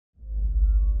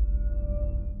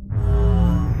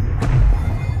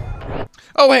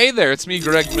Oh, hey there, it's me,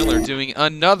 Greg Miller, doing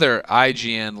another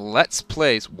IGN Let's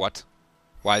Plays. What?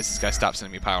 Why has this guy stopped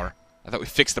sending me power? I thought we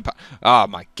fixed the power. Oh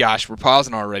my gosh, we're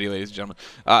pausing already, ladies and gentlemen.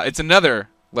 It's another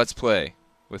Let's Play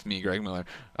with me, Greg Miller,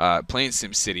 playing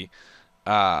SimCity.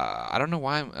 I don't know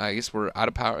why. I guess we're out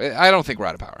of power. I don't think we're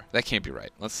out of power. That can't be right.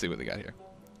 Let's see what they got here.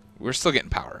 We're still getting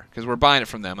power because we're buying it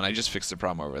from them, and I just fixed the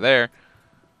problem over there.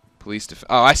 Police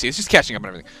oh, I see. It's just catching up on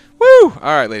everything. Woo! All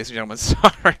right, ladies and gentlemen.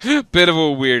 Sorry. Bit of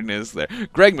a weirdness there.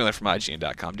 Greg Miller from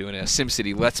IGN.com doing a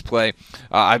SimCity Let's Play.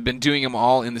 I've been doing them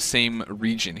all in the same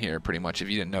region here, pretty much,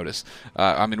 if you didn't notice.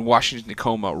 I'm in Washington,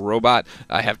 Tacoma, Robot.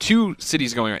 I have two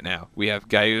cities going right now. We have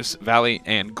Ghetto Valley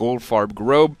and Goldfarb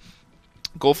Grove.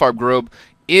 Goldfarb Grove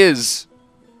is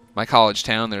my college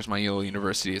town. There's my little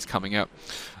university is coming up.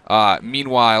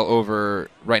 Meanwhile, over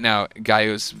right now,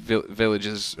 Gaius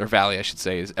villages, or valley, I should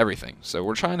say, is everything. So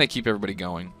we're trying to keep everybody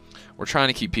going. We're trying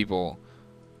to keep people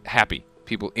happy,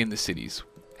 people in the cities,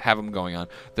 have them going on.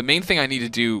 The main thing I need to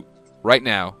do right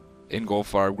now in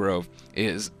Goldfarb Grove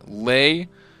is lay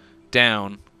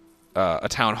down a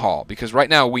town hall, because right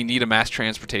now we need a mass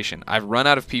transportation. I've run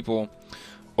out of people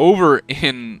over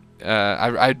in...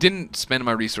 I didn't spend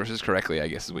my resources correctly, I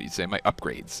guess is what you'd say, my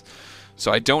upgrades.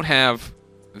 So I don't have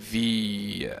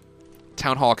the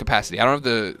town hall capacity. I don't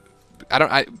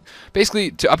have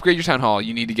basically, to upgrade your town hall,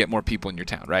 you need to get more people in your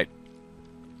town, right?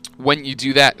 When you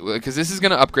do that, because this is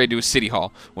going to upgrade to a city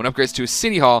hall. When it upgrades to a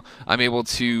city hall, I'm able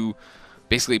to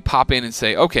basically pop in and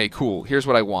say, okay, cool, here's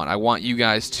what I want. I want you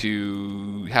guys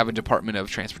to have a department of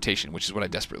transportation, which is what I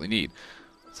desperately need.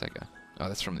 It's like oh,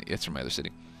 it's from my other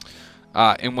city.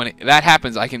 And when that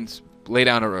happens, I can lay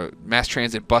down a mass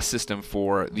transit bus system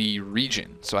for the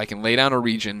region. So I can lay down a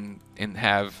region and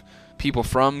have people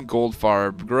from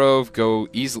Goldfarb Grove go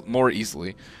more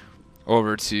easily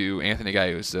over to Anthony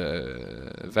Gaius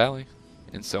Valley,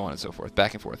 and so on and so forth,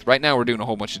 back and forth. Right now we're doing a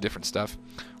whole bunch of different stuff.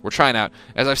 We're trying out.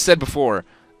 As I've said before,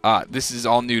 this is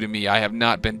all new to me. I have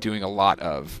not been doing a lot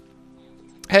of,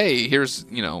 hey, here's,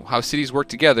 how cities work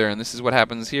together, and this is what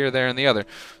happens here, there, and the other.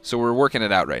 So we're working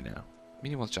it out right now.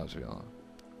 Medium wealth jobs available.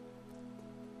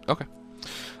 Okay.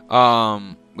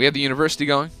 We have the university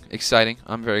going. Exciting.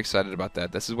 I'm very excited about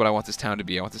that. This is what I want this town to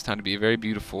be. I want this town to be a very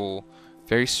beautiful,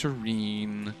 very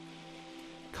serene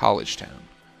college town.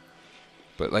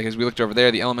 But like as we looked over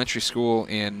there, the elementary school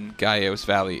in Gaius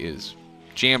Valley is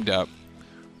jammed up.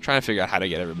 I'm trying to figure out how to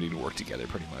get everybody to work together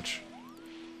pretty much.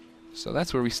 So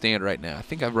that's where we stand right now. I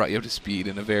think I've brought you up to speed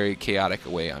in a very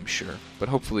chaotic way, I'm sure. But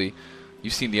hopefully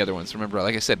you've seen the other ones. Remember,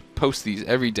 like I said, post these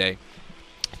every day.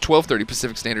 12:30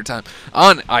 Pacific Standard Time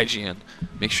on IGN.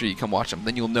 Make sure you come watch them.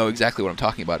 Then you'll know exactly what I'm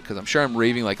talking about, because I'm sure I'm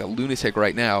raving like a lunatic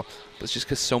right now, but it's just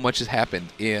because so much has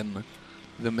happened in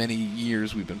the many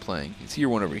years we've been playing. It's year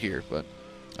one over here, but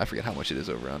I forget how much it is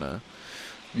over on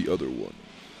the other one,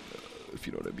 if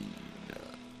you know what I mean.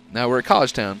 Now we're at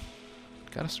College Town.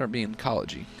 Gotta start being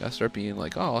collegey. Gotta start being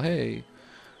like, oh, hey,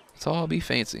 let's all be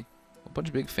fancy. A bunch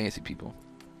of big fancy people.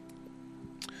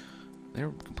 They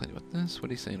were complaining about this.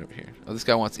 What are you saying over here? Oh, this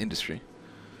guy wants industry.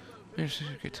 There's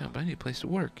a great town, but I need a place to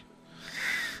work.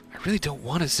 I really don't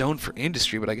want a zone for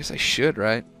industry, but I guess I should,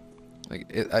 right? Like,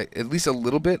 at least a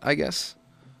little bit, I guess.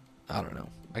 I don't know.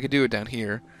 I could do it down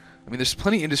here. I mean, there's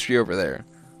plenty of industry over there,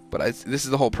 but this is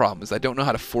the whole problem, is I don't know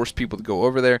how to force people to go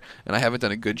over there, and I haven't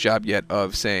done a good job yet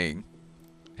of saying,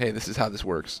 hey, this is how this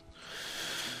works.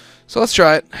 So let's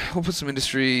try it. We'll put some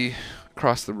industry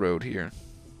across the road here.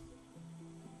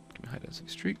 High density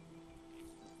street.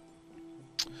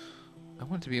 I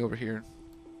want it to be over here.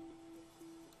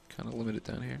 Kind of limit it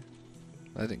down here.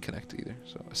 I didn't connect either,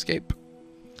 so escape.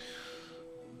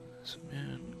 So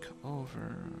man, come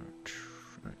over.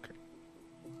 Okay.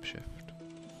 Shift.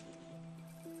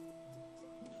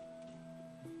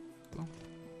 Boom.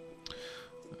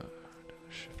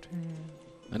 Shift here.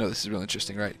 I know this is really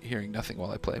interesting, right? Hearing nothing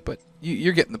while I play, but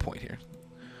you're getting the point here.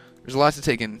 There's a lot to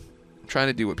take in. I'm trying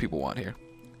to do what people want here.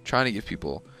 Trying to give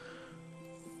people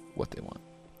what they want.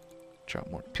 Try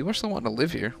more. People are still wanting to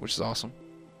live here, which is awesome.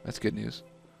 That's good news.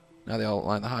 Now they all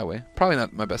line the highway. Probably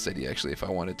not my best idea, actually, if I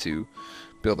wanted to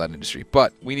build that industry.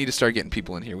 But we need to start getting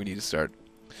people in here. We need to start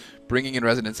bringing in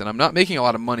residents. And I'm not making a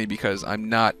lot of money because I'm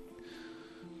not...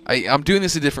 I'm doing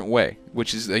this a different way,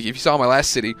 which is, like, if you saw my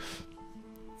last city,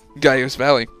 Gaius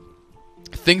Valley,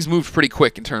 things moved pretty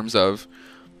quick in terms of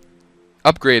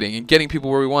upgrading and getting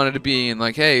people where we wanted to be, and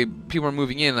like, hey, people are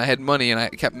moving in, and I had money, and I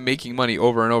kept making money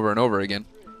over and over and over again.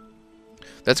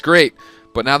 That's great,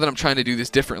 but now that I'm trying to do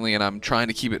this differently and I'm trying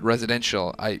to keep it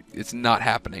residential, it's not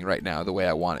happening right now the way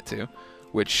I want it to,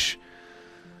 which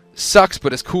sucks,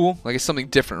 but it's cool. Like, it's something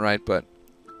different, right? But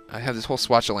I have this whole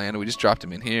swatch of land. We just dropped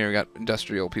them in here. We got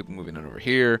industrial people moving in over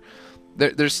here.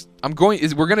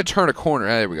 We're gonna turn a corner.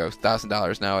 There we go.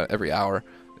 $1,000 now every hour.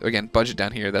 Again, budget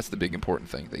down here. That's the big important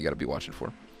thing that you got to be watching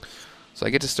for. So I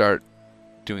get to start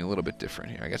doing a little bit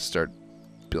different here. I get to start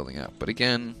building out. But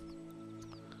again,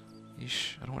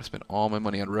 yeesh, I don't want to spend all my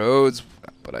money on roads,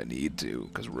 but I need to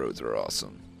because roads are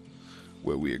awesome.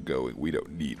 Where we are going, we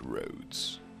don't need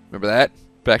roads. Remember that?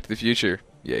 Back to the Future.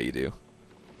 Yeah, you do.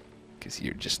 Because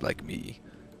you're just like me.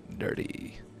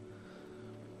 Nerdy.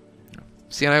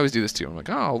 See, and I always do this too. I'm like,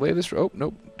 oh, I'll lay this. Oh,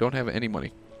 nope. Don't have any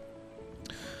money.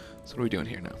 So what are we doing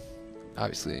here now?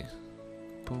 Obviously.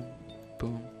 Boom.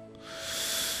 Boom.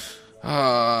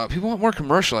 People want more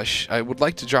commercial. I would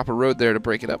like to drop a road there to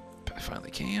break it up. I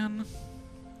finally can.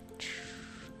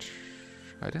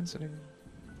 High density.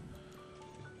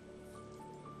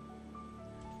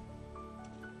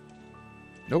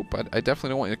 Nope, I definitely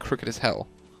don't want you to crooked as hell.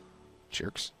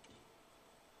 Jerks.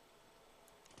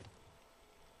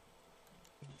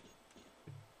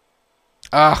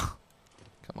 Ah!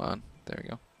 Come on. There we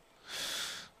go.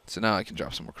 So now I can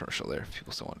drop some more commercial there if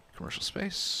people still want commercial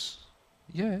space.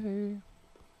 Yay!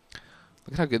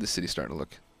 Look at how good the city's starting to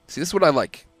look. See, this is what I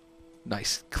like.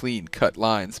 Nice, clean, cut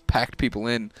lines, packed people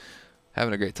in,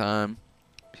 having a great time.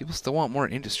 People still want more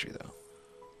industry, though.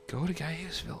 Go to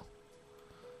Gaiusville.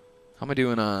 How am I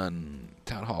doing on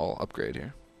Town Hall upgrade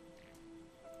here?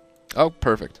 Oh,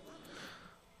 perfect.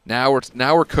 Now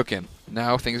we're cooking.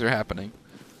 Now things are happening.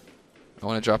 I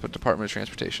want to drop a Department of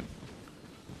Transportation.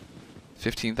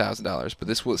 $15,000, but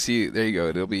this will see. There you go.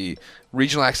 It'll be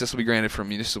regional access will be granted from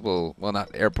municipal, well,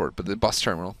 not airport, but the bus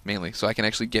terminal mainly, so I can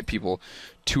actually get people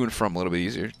to and from a little bit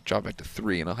easier. Drop back to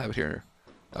 3, and I'll have it here.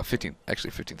 15.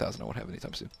 Actually, 15,000. I won't have it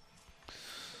anytime soon.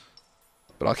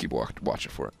 But I'll keep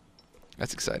watching for it.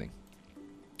 That's exciting.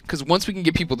 Because once we can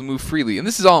get people to move freely, and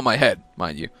this is all in my head,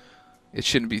 mind you, it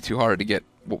shouldn't be too hard to get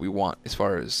what we want as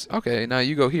far as, okay, now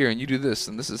you go here and you do this,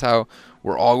 and this is how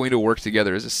we're all going to work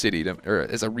together as a city, or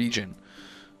as a region,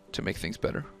 to make things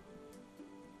better.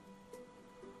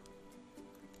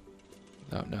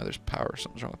 Oh, now there's power.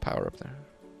 Something's wrong with power up there.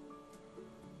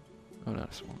 Oh, no,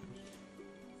 it's wrong.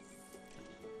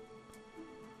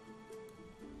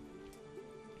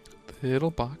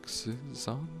 Little boxes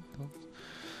on those.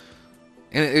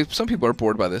 And some people are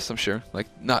bored by this, I'm sure.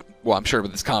 Like, not, well, I'm sure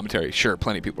with this commentary, sure,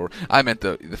 plenty of people are. I meant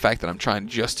the fact that I'm trying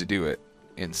just to do it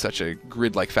in such a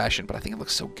grid-like fashion, but I think it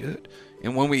looks so good.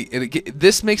 And when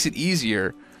this makes it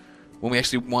easier when we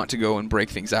actually want to go and break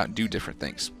things out and do different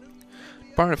things.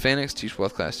 Department of Finance, teach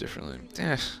wealth class differently.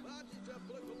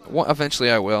 Well, eventually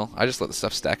I will. I just let the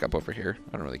stuff stack up over here.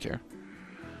 I don't really care.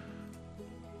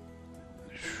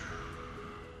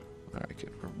 Alright,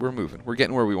 good. We're moving. We're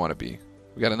getting where we want to be.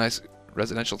 We got a nice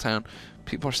residential town.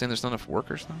 People are saying there's not enough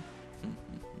workers, though.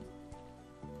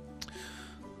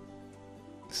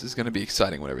 This is going to be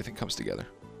exciting when everything comes together.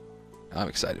 I'm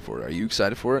excited for it. Are you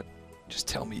excited for it? Just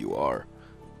tell me you are.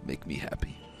 Make me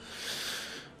happy.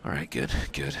 Alright, good,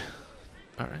 good.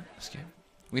 Alright, let's get.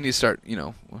 We need to start, you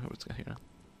know, what's got here now?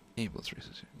 Ambulance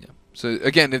races. Yeah. So,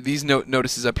 again, if these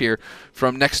notices up here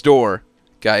from next door,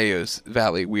 Gaius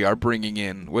Valley, we are bringing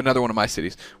in, another one of my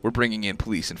cities, we're bringing in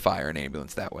police and fire and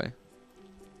ambulance that way.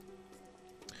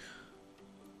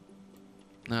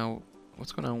 Now,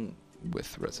 what's going on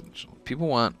with residential? People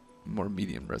want more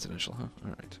medium residential, huh?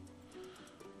 Alright.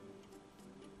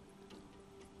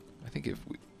 I think if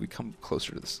we come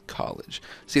closer to this college.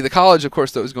 See, the college, of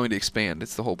course, though, is going to expand.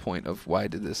 It's the whole point of why I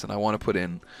did this, and I want to put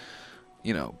in,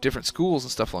 you know, different schools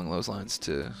and stuff along those lines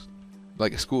to,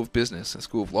 like a school of business, a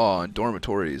school of law, and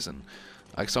dormitories, and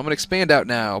like, so I'm going to expand out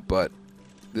now, but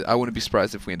I wouldn't be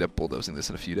surprised if we end up bulldozing this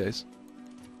in a few days.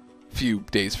 Few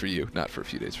days for you, not for a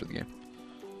few days for the game.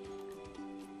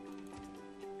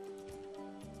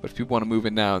 But if people want to move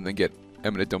in now and then get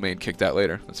eminent domain kicked out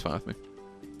later, that's fine with me.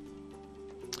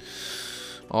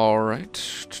 Alright.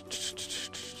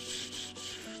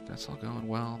 That's all going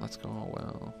well. That's going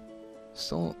well.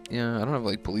 Still, yeah, I don't have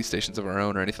like police stations of our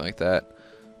own or anything like that.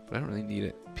 But I don't really need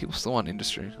it. People still want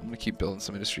industry. I'm going to keep building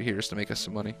some industry here just to make us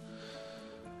some money.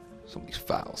 Some of these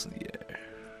files in the air.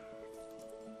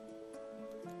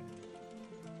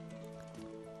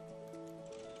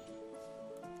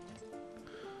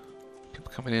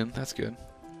 People coming in. That's good.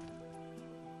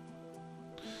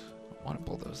 I want to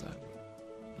bulldoze that.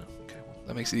 No, okay, well,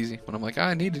 that makes it easy. When I'm like,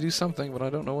 I need to do something, but I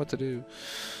don't know what to do.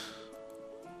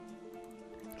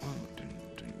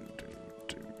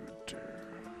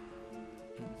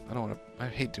 I don't want to. I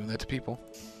hate doing that to people.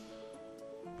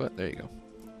 But there you go.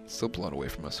 It's still blown away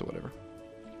from us or whatever.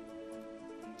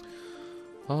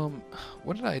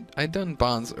 What did I'd done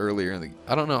bonds earlier in the.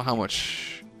 I don't know how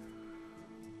much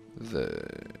the...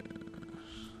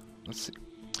 Let's see.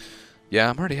 Yeah,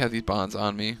 I'm already have these bonds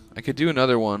on me. I could do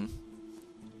another one.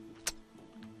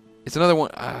 It's another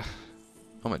one. I'm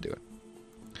going to do it.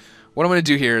 What I'm going to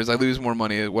do here is I lose more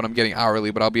money at what I'm getting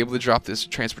hourly, but I'll be able to drop this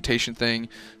transportation thing.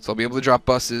 So I'll be able to drop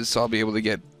buses, so I'll be able to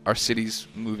get our cities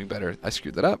moving better. I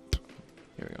screwed that up.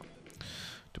 Here we go.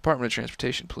 Department of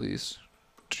Transportation, please.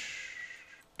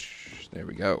 There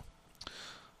we go.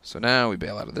 So now we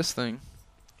bail out of this thing.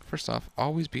 First off,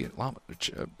 always be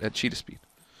at cheetah speed.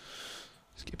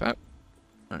 Skip out.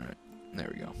 Alright,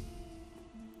 there we go.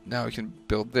 Now we can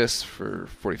build this for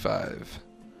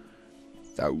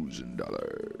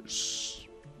 $45,000.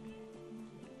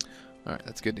 Alright,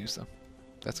 that's good news though.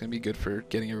 That's going to be good for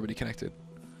getting everybody connected.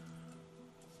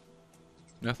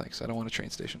 No thanks, I don't want a train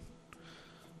station.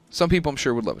 Some people I'm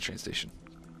sure would love a train station.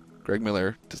 Greg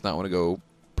Miller does not want to go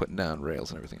putting down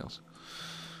rails and everything else.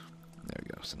 There we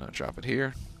go, so now drop it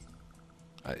here.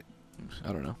 I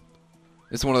don't know.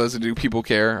 It's one of those, do people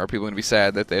care? Are people going to be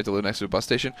sad that they have to live next to a bus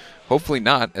station? Hopefully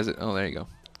not. Oh, there you go.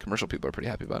 Commercial people are pretty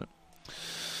happy about it.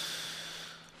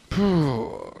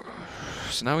 So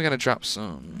now we got to drop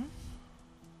some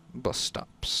bus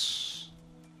stops.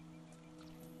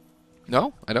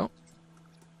 No, I don't.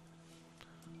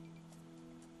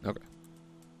 Okay.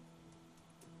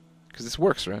 Because this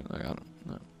works, right? Like, I don't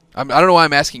know. I don't know why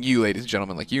I'm asking you, ladies and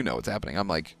gentlemen. Like, you know what's happening. I'm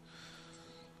like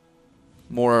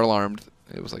more alarmed.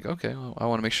 It was like, okay, well, I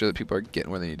want to make sure that people are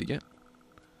getting where they need to get.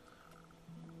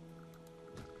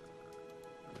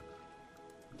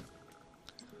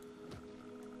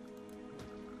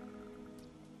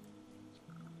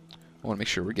 I want to make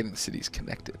sure we're getting the cities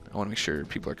connected. I want to make sure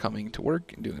people are coming to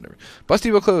work and doing whatever. Bus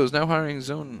depot closed. Now hiring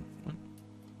zone. What?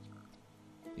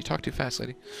 You talk too fast,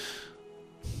 lady.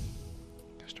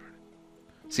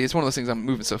 See, it's one of those things, I'm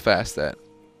moving so fast that...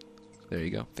 There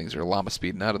you go. Things are llama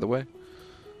speeding out of the way.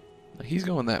 Now he's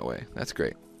going that way. That's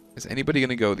great. Is anybody going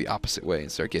to go the opposite way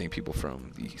and start getting people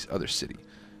from the other city?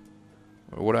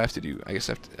 Or what do I have to do? I guess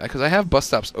I have to... Because I have bus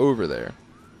stops over there.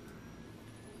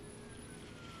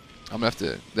 I'm going to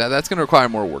have to... That's going to require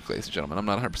more work, ladies and gentlemen. I'm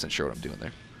not 100% sure what I'm doing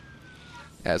there.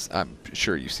 As I'm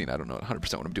sure you've seen, I don't know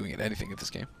 100% what I'm doing at anything in this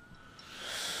game.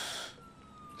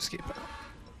 Escape out.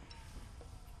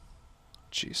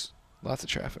 Jeez. Lots of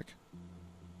traffic.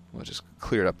 We'll just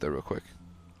clear it up there real quick.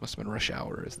 Must have been rush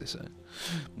hour, as they say.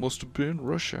 Must have been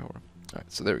rush hour.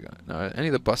 Alright, so there we go. Now, any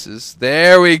of the buses...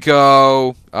 There we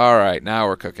go! Alright, now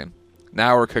we're cooking.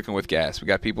 Now we're cooking with gas. We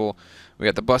got people... We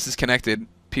got the buses connected.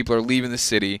 People are leaving the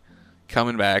city.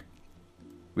 Coming back.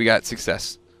 We got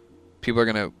success. People are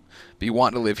going to be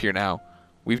wanting to live here now.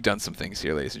 We've done some things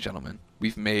here, ladies and gentlemen.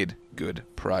 We've made good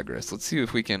progress. Let's see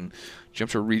if we can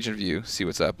jump to region view, see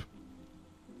what's up.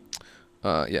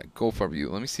 Yeah, goal farm view.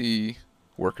 Let me see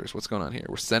workers. What's going on here?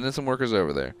 We're sending some workers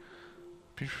over there.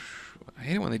 I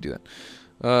hate it when they do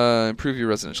that. Improve your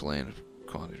residential land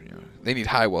quality. You know, they need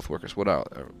high wealth workers. What else?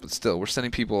 But still, we're sending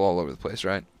people all over the place,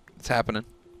 right? It's happening.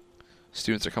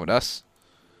 Students are coming to us.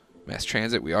 Mass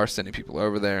transit. We are sending people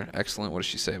over there. Excellent. What does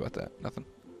she say about that? Nothing?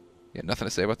 Yeah, nothing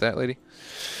to say about that, lady.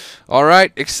 All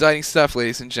right, exciting stuff,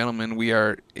 ladies and gentlemen.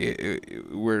 We're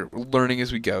learning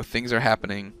as we go. Things are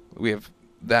happening. We have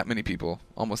that many people,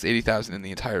 almost 80,000 in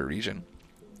the entire region.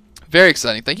 Very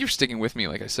exciting. Thank you for sticking with me.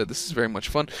 Like I said, this is very much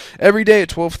fun. Every day at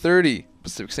 12:30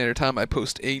 Pacific Standard Time, I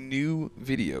post a new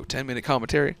video, 10-minute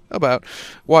commentary about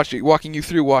walking you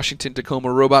through Washington,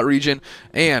 Tacoma Robot Region,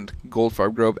 and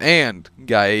Goldfarb Grove, and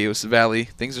Gallegos Valley.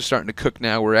 Things are starting to cook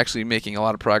now. We're actually making a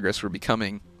lot of progress. We're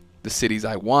becoming the cities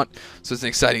I want, so it's an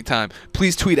exciting time.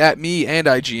 Please tweet at me and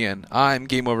IGN. I'm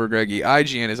Game Over Greggy.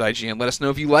 IGN is IGN. Let us know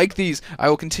if you like these. I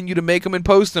will continue to make them and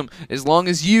post them as long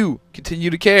as you continue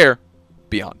to care.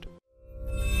 Beyond.